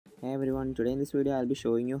Hey everyone, today in this video I'll be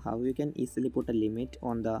showing you how you can easily put a limit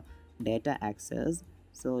on the data access.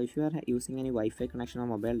 So if you are using any Wi-Fi connection or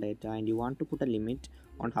mobile data and you want to put a limit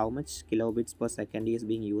on how much kilobits per second is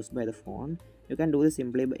being used by the phone, you can do this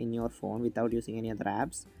simply in your phone without using any other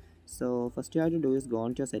apps. So first you have to do is go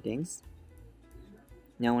on to your settings.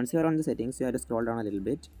 Now once you are on the settings, you have to scroll down a little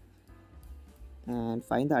bit and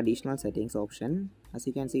find the additional settings option. As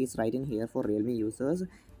you can see, it's right in here for Realme users,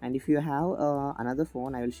 and if you have another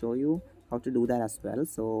phone, I will show you how to do that as well.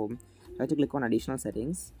 So you have to click on additional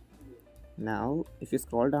settings. Now if you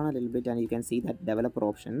scroll down a little bit and you can see that developer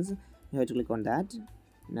options, you have to click on that.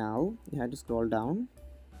 Now you have to scroll down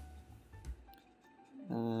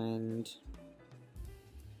and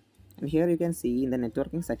here you can see in the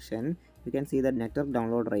networking section, you can see the network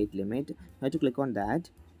download rate limit. You have to click on that,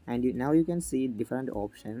 and now you can see different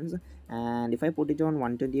options. And if I put it on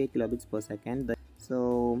 128 kilobits per second,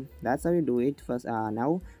 so that's how you do it. First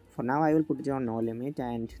now for now I will put it on no limit,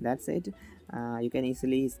 and that's it. You can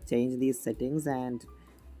easily change these settings and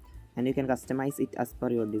you can customize it as per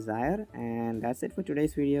your desire. And that's it for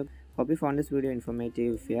today's video. Hope you found this video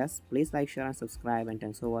informative. If yes, please like, share and subscribe, and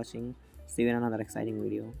thanks for watching. See you in another exciting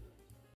video.